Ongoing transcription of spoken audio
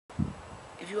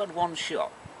you had one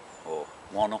shot, or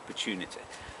one opportunity,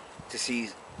 to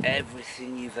seize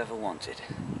everything you've ever wanted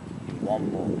in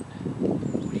one moment,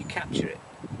 would you capture it,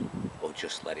 or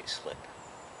just let it slip?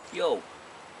 Yo,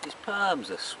 his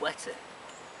palms are sweaty,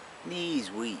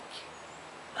 knees weak,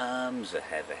 arms are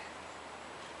heavy.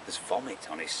 There's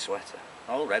vomit on his sweater,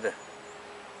 already.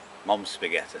 Mom's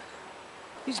spaghetti.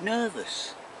 He's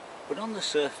nervous, but on the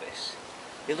surface,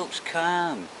 he looks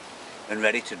calm and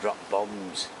ready to drop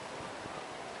bombs.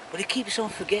 But he keeps on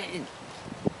forgetting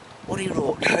what he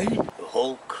wrote down. The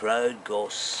whole crowd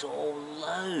goes so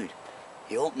loud.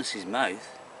 He opens his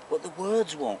mouth, but the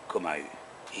words won't come out.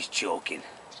 He's joking.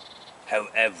 How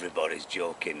everybody's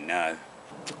joking now.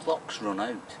 The clock's run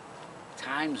out.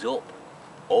 Time's up.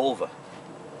 Over.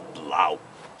 Blow.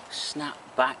 Snap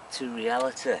back to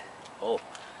reality. Oh,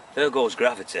 there goes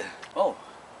gravity. Oh,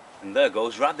 and there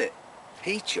goes rabbit.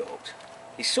 He choked.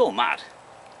 He's so mad,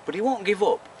 but he won't give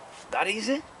up. That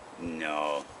easy?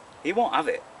 No, he won't have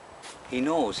it. He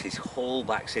knows his whole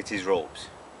back's hit his ropes.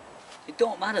 It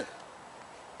don't matter.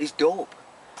 He's dope.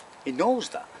 He knows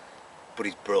that, but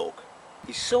he's broke.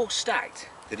 He's so stacked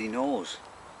that he knows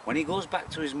when he goes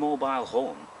back to his mobile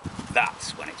home,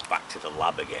 that's when it's back to the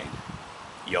lab again.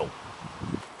 Yo,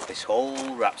 this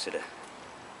whole rhapsody.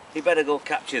 You better go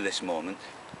capture this moment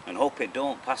and hope it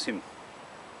don't pass him.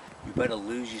 You better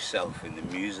lose yourself in the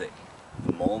music,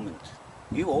 the moment.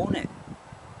 You own it.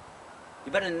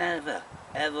 You better never,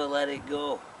 ever let it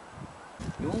go.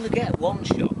 You only get one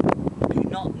shot. Do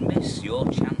not miss your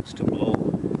chance to blow.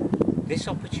 This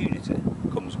opportunity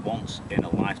comes once in a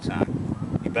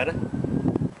lifetime. You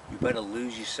better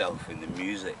lose yourself in the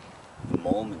music, the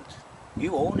moment.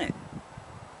 You own it.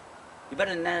 You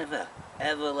better never,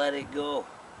 ever let it go.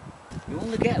 You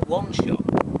only get one shot.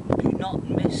 Do not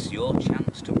miss your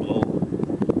chance to blow.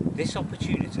 This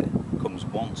opportunity comes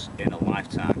once in a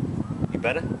lifetime. You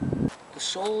better. The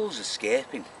soul's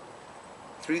escaping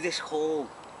through this hole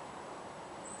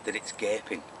that it's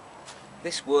gaping.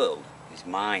 This world is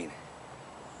mine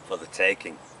for the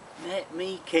taking. Make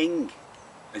me king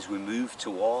as we move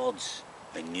towards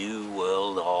a new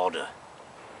world order.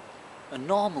 A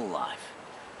normal life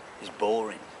is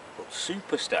boring, but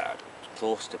superstar is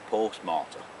close to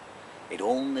post-mortem. It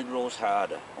only grows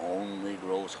harder, only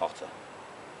grows hotter.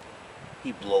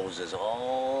 He blows us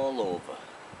all over.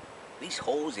 These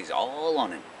hoses all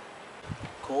on him.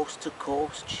 Coast to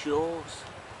coast shows.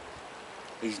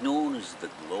 He's known as the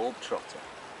Globetrotter.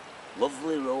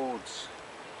 Lovely roads,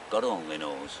 God only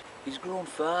knows. He's grown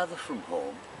farther from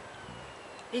home.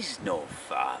 He's no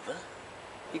father.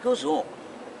 He goes home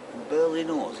and barely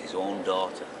knows his own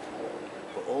daughter.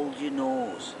 But hold your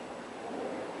nose,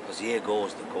 cause here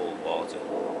goes the cold water.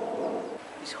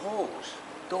 His hoes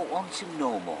don't want him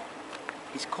no more.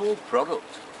 His cold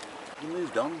product. He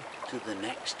moved on to the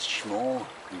next schmo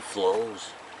who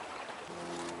flows.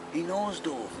 He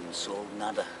nosedove and sold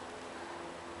nada.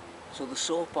 So the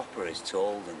soap opera is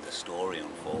told and the story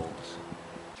unfolds.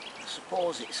 I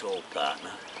suppose it's all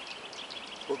partner,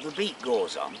 but the beat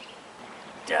goes on.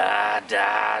 Da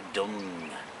da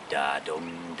dum, da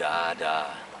dum da da.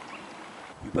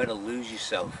 You better lose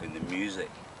yourself in the music,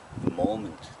 the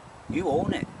moment. You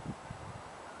own it.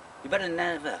 You better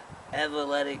never, ever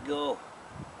let it go.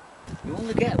 You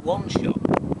only get one shot.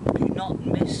 Do not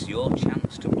miss your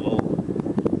chance to blow.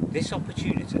 This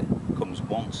opportunity comes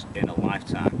once in a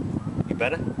lifetime. You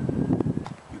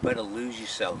better lose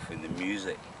yourself in the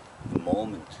music, the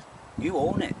moment. You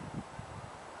own it.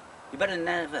 You better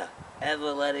never,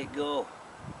 ever let it go.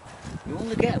 You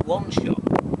only get one shot.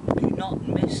 Do not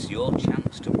miss your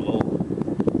chance to blow.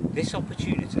 This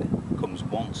opportunity comes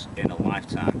once in a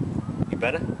lifetime. You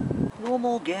better. No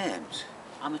more games.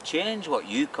 I'ma change what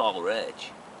you call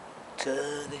rage.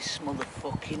 Tear this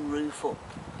motherfucking roof up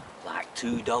like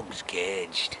two dogs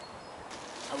caged.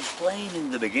 I was playing in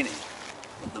the beginning,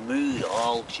 but the mood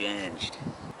all changed.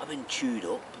 I've been chewed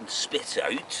up and spit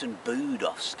out and booed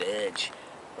off stage,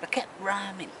 but I kept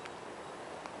rhyming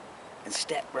and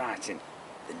step writing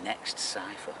the next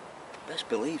cipher. Best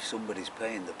believe somebody's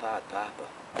paying the Pied Piper.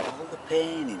 All the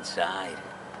pain inside,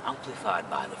 amplified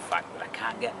by the fact that I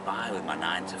can't get by with my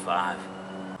 9 to 5.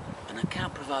 And I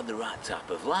can't provide the right type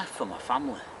of life for my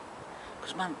family.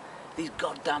 Because man, these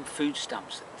goddamn food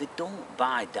stamps, they don't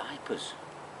buy diapers.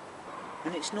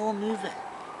 And it's no movie.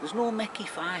 There's no Mickey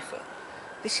Pfeiffer.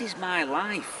 This is my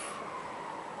life.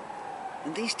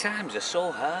 And these times are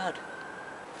so hard.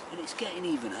 And it's getting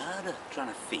even harder trying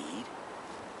to feed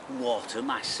and water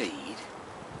my seed.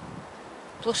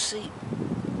 Plus see,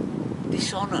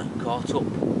 dishonour caught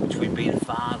up between being a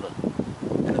father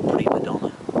and a prima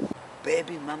donna.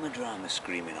 Baby mama drama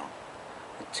screaming on.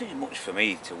 And Too much for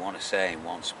me to want to say in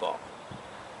one spot.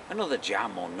 Another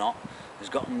jam or not has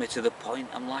gotten me to the point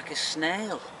I'm like a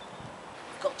snail.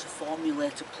 I've got to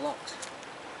formulate a plot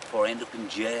before I end up in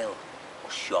jail or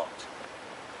shot.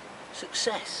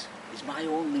 Success is my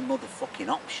only motherfucking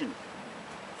option.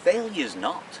 Failure's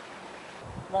not.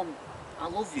 Mom, I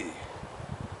love you,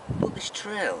 but this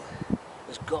trail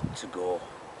has got to go.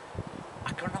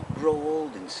 I cannot grow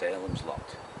old in Salem's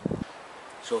Lot.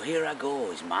 So here I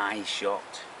go, is my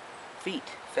shot. Feet,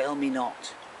 fail me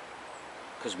not.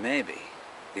 'Cause maybe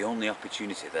the only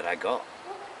opportunity that I got.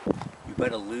 You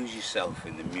better lose yourself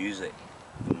in the music,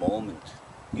 the moment.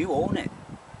 You own it.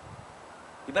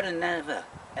 You better never,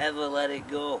 ever let it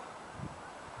go.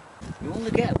 You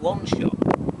only get one shot.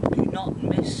 Do not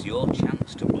miss your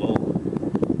chance to blow.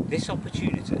 This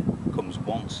opportunity comes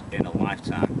once in a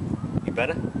lifetime. You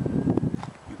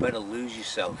better lose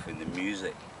yourself in the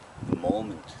music, the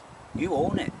moment. You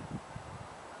own it.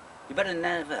 You better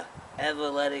never, ever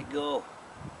let it go.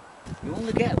 You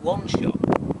only get one shot.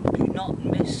 Do not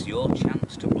miss your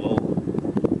chance to blow.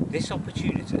 This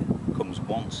opportunity comes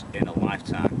once in a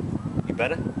lifetime.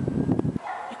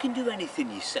 You can do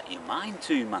anything you set your mind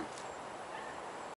to, man.